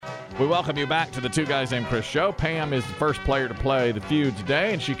We welcome you back to the Two Guys Named Chris show. Pam is the first player to play the Feud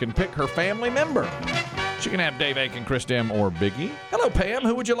today, and she can pick her family member. She can have Dave Aiken, Chris Dim, or Biggie. Hello, Pam.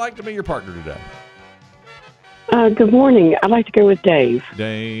 Who would you like to be your partner today? Good morning. I'd like to go with Dave.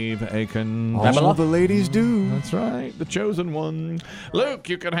 Dave Aiken. All the ladies do. That's right. The chosen one. Luke,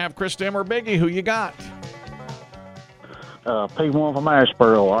 you can have Chris Dim or Biggie. Who you got? P1 from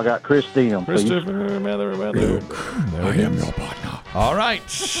Asheboro. I got Chris Dim. Christopher Mather. I am your partner. All right.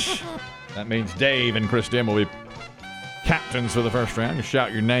 That means Dave and Chris Dim will be captains for the first round. You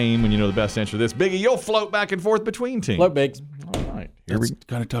shout your name when you know the best answer to this. Biggie, you'll float back and forth between teams. Float, Biggs. All right. It's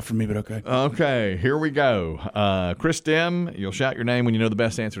kind of tough for me, but okay. Okay, here we go. Chris Dim, you'll shout your name when you know the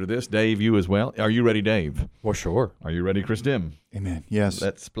best answer to this. Dave, you as well. Are you ready, Dave? Well, sure. Are you ready, Chris Dim? Amen. Yes.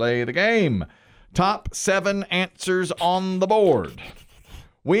 Let's play the game. Top 7 answers on the board.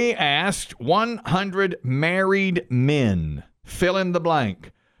 We asked 100 married men. Fill in the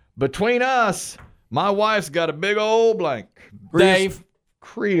blank. Between us, my wife's got a big old blank. Dave.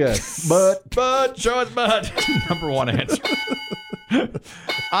 Chris. But, show us but. Number 1 answer.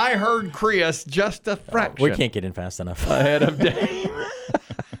 I heard Chris just a fraction. We can't get in fast enough. Ahead of Dave.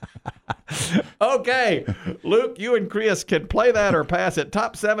 Okay, Luke, you and Chris can play that or pass it.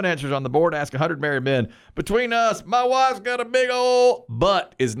 Top 7 answers on the board. Ask 100 married men. Between us, my wife's got a big old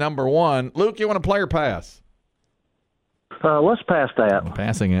butt is number 1. Luke, you want to play or pass? Let's pass that.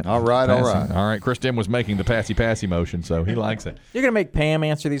 Passing it. All right, all right. All right, Chris Dim was making the passy-passy motion, so he likes it. You're going to make Pam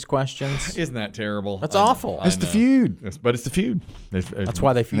answer these questions? Isn't that terrible? That's awful. It's the feud. But it's the feud. That's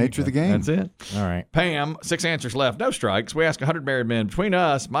why they feud. Nature of the game. That's it. All right. Pam, 6 answers left, no strikes. We ask 100 married men. Between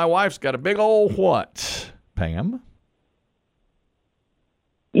us, my wife's got a big old what? Pam?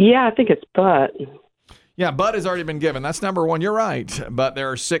 Yeah, I think it's butt. Yeah, butt has already been given. That's number 1. You're right, but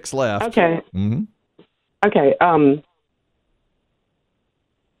there are 6 left. Okay. Mm-hmm. Okay.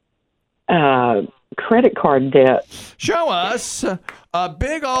 Credit card debt. Show us a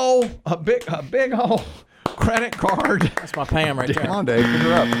big old credit card. That's my Pam right there. Come on, Dave. Pick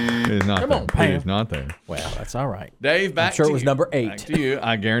her up. It is not Come there. on, Pam. It is not there. Well, that's all right. Dave, back I'm sure to it was you. number 8. Back to you.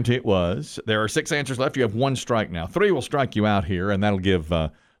 I guarantee it was. There are 6 answers left. You have 1 strike now. 3 will strike you out here, and that'll give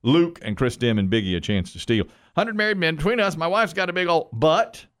Luke and Chris Dim and Biggie a chance to steal. 100 married men. Between us, my wife's got a big old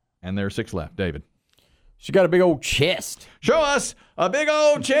butt, and there are 6 left. David. She got a big old chest. Show us a big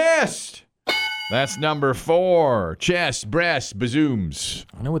old chest. That's number 4. Chest, breasts, bazooms.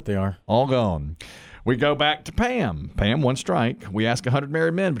 I know what they are. All gone. We go back to Pam. Pam, 1 strike. We ask 100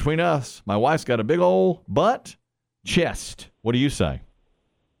 married men. Between us, my wife's got a big old butt, chest. What do you say?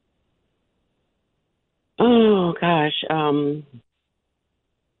 Oh, gosh.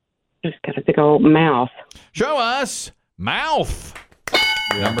 It's got a big old mouth. Show us mouth.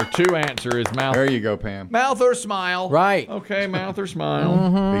 Number 2 answer is mouth. There you go, Pam. Mouth or smile. Right. Okay, mouth or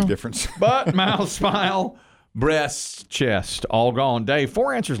smile. Big difference. Butt, mouth, smile, breasts, chest. All gone. Dave,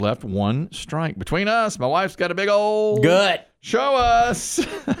 4 answers left. 1 strike. Between us, my wife's got a big old Gut. Show us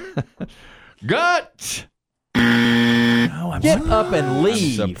gut. Get up and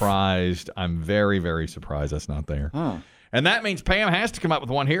leave. I'm surprised. I'm very, very surprised that's not there. Huh. And that means Pam has to come up with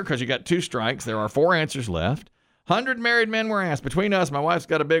 1 here because you got 2 strikes. There are 4 answers left. 100 married men were asked. Between us, my wife's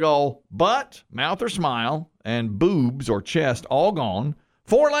got a big old butt, mouth or smile, and boobs or chest, all gone.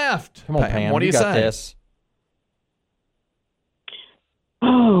 4 left. Come on, Pam. What do you got say? this.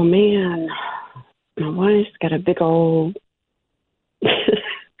 Oh, man. My wife's got a big old...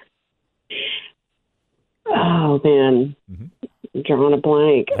 Oh, man. I'm drawing a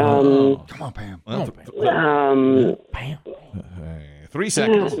blank. Come on, Pam. Pam. 3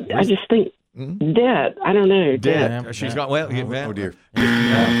 seconds. I just think debt. I don't know. Debt. Yeah. She's got, well, Oh, dear.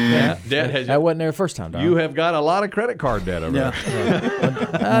 debt has, That wasn't there the first time, Don. you have got a lot of credit card debt over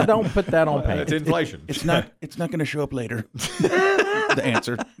there. Don't put that on Pam. It's inflation. It's not going to show up later. The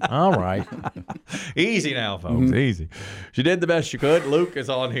answer. All right. Easy now, folks. Easy. She did the best she could. Luke is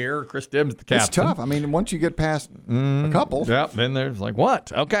on here. Chris Dim's the captain. It's tough. I mean, once you get past a couple. Yep, then there's like,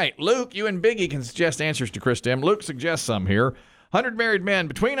 what? Okay, Luke, you and Biggie can suggest answers to Chris Dim. Luke suggests some here. 100 married men.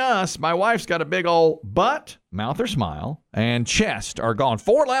 Between us, my wife's got a big old butt, mouth or smile, and chest are gone.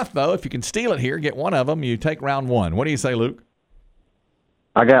 4 left, though. If you can steal it here, get 1 of them. You take round 1. What do you say, Luke?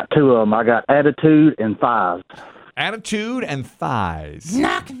 I got 2 of them. I got attitude and thighs. Attitude and thighs.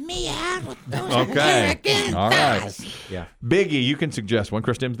 Knocking me out with those Okay. American All right. thighs. Yeah. Biggie, you can suggest one.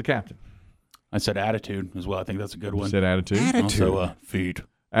 Chris Dim's the captain. I said attitude as well. I think that's a good You one. said attitude. Also, feet.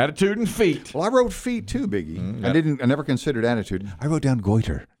 Attitude and feet. Well, I wrote feet too, Biggie. I never considered attitude. I wrote down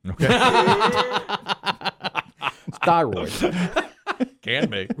goiter. Okay. It's thyroid. Can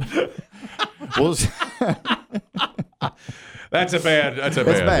be. Well, That's bad. bad. That It's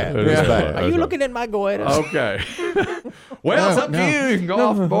is bad. Are you looking at my goiter? Okay. Well, it's up to you. You can go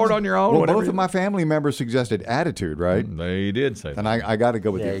off the board on your own. Well, whatever both of my family members suggested attitude, right? They did say that. And I got to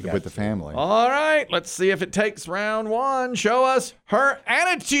go with Yeah, the family. All right. Let's see if it takes round one. Show us her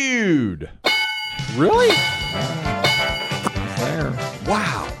attitude. Really? There.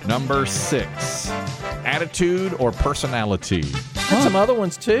 Wow. Number 6. Attitude or personality? Had some other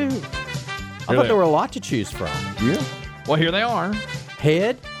ones too. I Here thought they there were are. a lot to choose from. Yeah. Well, here they are.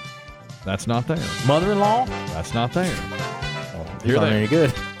 Head, That's not there. mother-in-law. That's not there. These Here aren't they any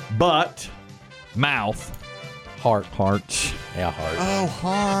good. Butt, mouth, Heart. heart, Yeah, heart. Oh,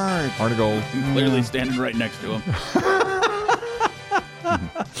 hard. heart of gold. Clearly standing right next to him.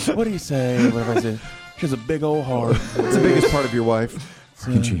 What do you say? What if I say? She has a big old heart. What's the biggest part of your wife?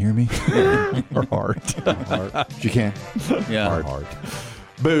 Can she hear me? Or heart. She can. Yeah. Heart.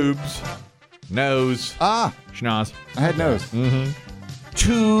 Boobs, nose, Ah, schnoz. I had nose.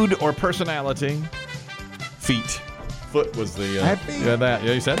 Tude or personality. Feet. Foot was the. I had feet. Yeah, that.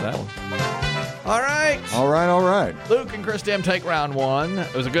 Yeah, you said that one. All right. All right. Luke and Chris Dim take round one.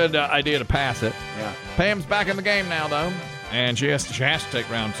 It was a good idea to pass it. Yeah. Pam's back in the game now, though, and she has to take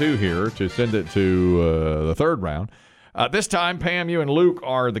round 2 here to send it to the third round. This time, Pam, you and Luke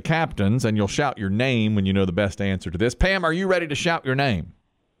are the captains, and you'll shout your name when you know the best answer to this. Pam, are you ready to shout your name?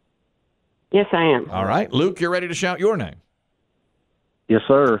 Yes, I am. All right. Luke, you're ready to shout your name. Yes,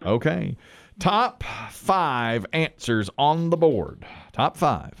 sir. Okay. Top 5 answers on the board. Top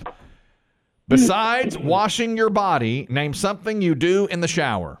 5. Besides washing your body, name something you do in the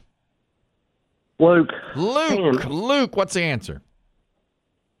shower. Luke, Luke, what's the answer?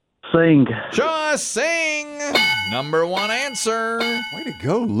 sing. Just sing. Number 1 answer. Way to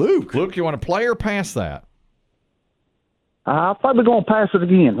go, Luke. Luke, you want to play or pass that? I'm probably going to pass it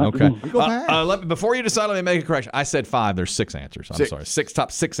again. Okay. go back. Before you decide, let me make a correction. I said 5. There's 6 answers. I'm 6. sorry.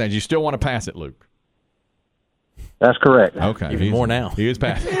 Top 6 answers. You still want to pass it, Luke? That's correct. Okay. Even more now. He is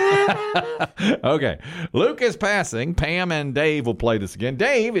passing. Okay. Luke is passing. Pam and Dave will play this again.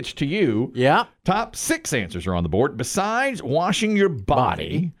 Dave, it's to you. Yeah. Top 6 answers are on the board. Besides washing your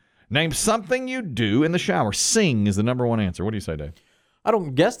body, name something you do in the shower. Sing is the number 1 answer. What do you say, Dave? I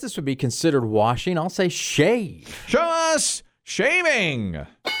don't guess this would be considered washing. I'll say shave. Show us shaving.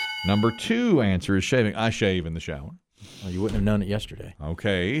 Number 2 answer is shaving. I shave in the shower. Well, you wouldn't have known it yesterday.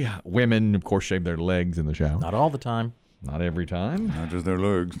 Okay. Women, of course, shave their legs in the shower. Not all the time. Not every time. Not just their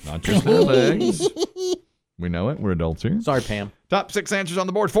legs. Not just their legs. We know it. We're adults here. Sorry, Pam. Top 6 answers on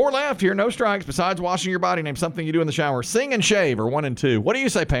the board. 4 left here. No strikes. Besides washing your body, name something you do in the shower. Sing and shave are 1 and 2. What do you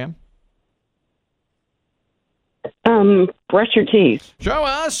say, Pam? Brush your teeth. Show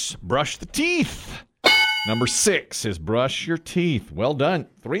us. Brush the teeth. Number 6 is brush your teeth. Well done.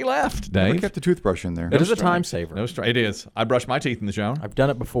 3 left, Never Dave. kept the toothbrush in there. It is a time saver. No strike. It is. I brush my teeth in the shower. I've done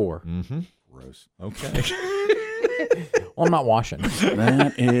it before. Gross. Okay. Well, I'm not washing.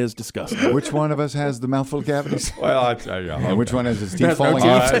 That is disgusting. Which one of us has the mouthful cavities? Well, I tell you. And which one has his teeth There's no falling All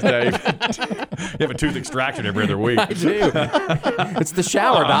out? right, Dave. You have a tooth extraction every other week. I do. It's the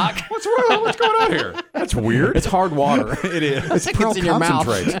shower, Doc. What's wrong? What's going on here? That's weird. It's hard water. It is. I think it's in your mouth.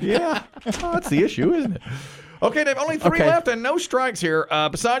 Concentrate. Yeah. Oh, that's the issue, isn't it? Okay, Dave, only 3 Okay. left and no strikes here.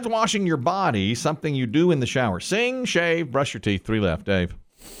 Besides washing your body, something you do in the shower. Sing, shave, brush your teeth. 3 left, Dave.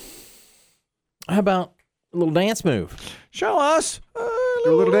 How about a little dance move? Show us. Do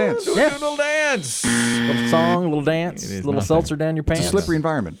a little dance. Do a little dance. A little song, a little dance, It a is little nothing. seltzer down your pants. It's a slippery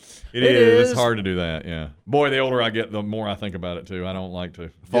environment. It It is. is. It's hard to do that, yeah. Boy, the older I get, the more I think about it, too. I don't like to.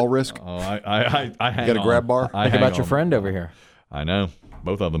 Fall risk. Oh, I hang got a on. grab bar? I Think hang about your on. friend over here. I know.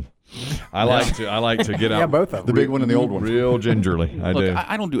 Both of them. I like to get out. Yeah, both of The them. big one and the old one. Real gingerly. I Look, do.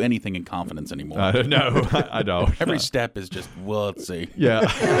 I don't do anything in confidence anymore. No, I don't. Every step is just, well, let's see. Yeah.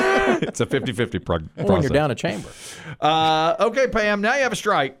 It's a 50-50 process. When you're down a chamber. Okay, Pam, now you have a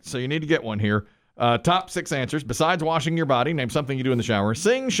strike, so you need to get one here. Top 6 answers. Besides washing your body, name something you do in the shower.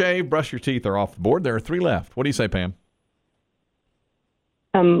 Sing, shave, brush your teeth are off the board. There are 3 left. What do you say, Pam?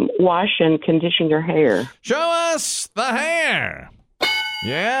 Wash and condition your hair. Show us the hair.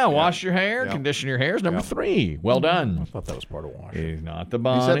 Yeah, wash your hair, condition your hair is number 3. Well done. I thought that was part of wash. He's not the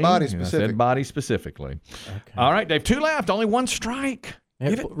body. said body I specific. said body specifically. Okay. All right, Dave, 2 left. Only 1 strike.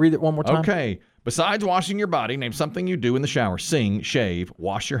 Read it one more time. Okay. Besides washing your body, name something you do in the shower. Sing, shave,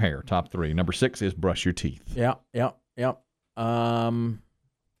 wash your hair. Top 3. Number 6 is brush your teeth. Yeah.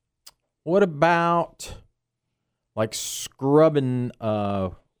 What about like scrubbing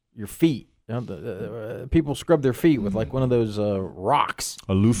your feet? You know, the people scrub their feet with like one of those rocks.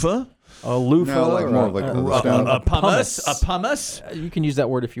 A loofah? A loofah. No, like or more like the stone. A pumice? A pumice? You can use that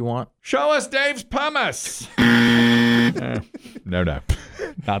word if you want. Show us Dave's pumice. No,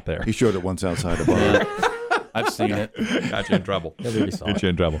 not there. He showed it once outside a bar. I've seen it. Got you in trouble. Get you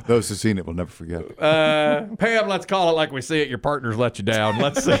in trouble. Those who've seen it will never forget it. Pam, let's call it like we see it. Your partner's let you down.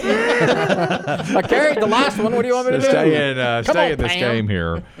 Let's see. I carried the last one. What do you want me to do? Stay in on, this Pam. game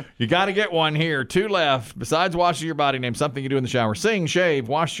here. You got to get one here. 2 left. Besides washing your body, name something you do in the shower. Sing, shave,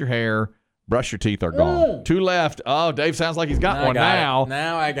 wash your hair, brush your teeth are gone. 2 left. Oh, Dave sounds like he's got one now.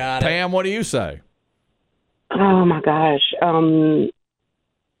 Now I got it. Pam, what do you say? Oh my gosh.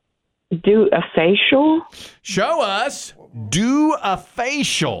 Do a facial? Show us. Do a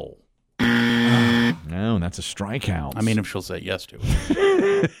facial. No, that's a strikeout. I mean, if she'll say yes to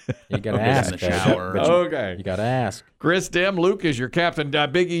it. You got to ask. in the shower. Okay. You got to ask. Chris Dim, Luke is your captain.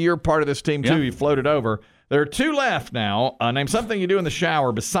 Biggie, you're part of this team, too. Yeah. You floated over. There are 2 left now. Name something you do in the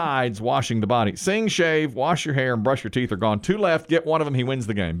shower besides washing the body. Sing, shave, wash your hair, and brush your teeth are gone. 2 left. Get one of them. He wins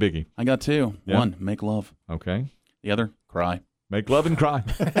the game. Biggie. I got 2. Yeah. 1, make love. Okay. The other, cry. Make love and cry.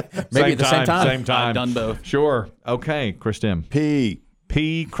 Maybe at the same time. Same time. I've done both. Sure. Okay, Chris Dim. Pee,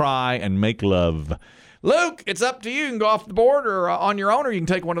 cry, and make love. Luke, it's up to you. You can go off the board or on your own, or you can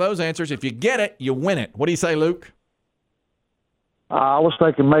take one of those answers. If you get it, you win it. What do you say, Luke? I was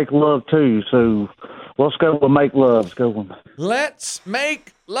thinking make love too, so let's go with make love. Let's go with Let's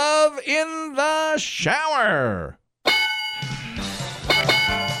make love in the shower.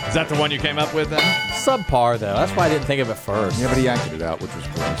 Is that the one you came up with then? Subpar, though. That's why I didn't think of it first. Yeah, but he acted it out, which was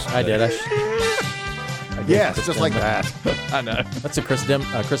gross. I did. Yes, just like that. I know. That's a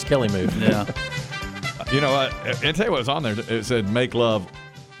Chris Kelly move. Yeah. You know what? I'll tell you what was on there. It said make love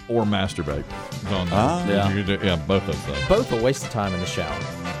or masturbate. It was on there. Ah. Yeah. You could do- yeah, both those things. Both a waste of time in the shower.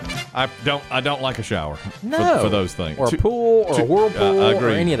 I don't like a shower No. for those things. Or a pool or a whirlpool I or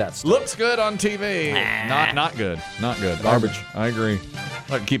agree. any of that stuff. Looks good on TV. Not good. Not good. Garbage. I agree.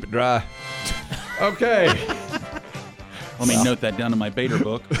 Like to keep it dry. Okay. Let me note that down in my beta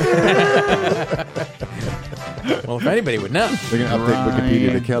book. Well, if anybody would know. They're going to update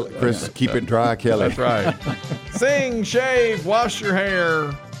Wikipedia to Chris, keep it dry, Kelly. That's right. Sing, shave, wash your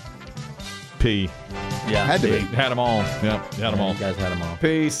hair, pee. Yeah. Had to be. Had them all. Yep, had them all. You guys had them all.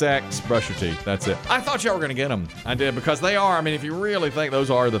 Pee, sex, brush your teeth. That's it. I thought y'all were going to get them. I did, because they are. I mean, if you really think those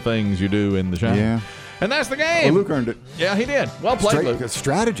are the things you do in the shower. Yeah. And that's the Well, game. Luke earned it. Yeah, he did. Well played, Luke.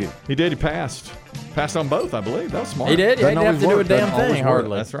 Strategy. He did. He passed. Passed on both, I believe. That was smart. He did. He Doesn't didn't have to always do a work. damn Doesn't always thing, work.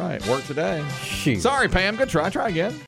 hardly. That's right. Worked today. Shoot. Sorry, Pam. Good try. Try again.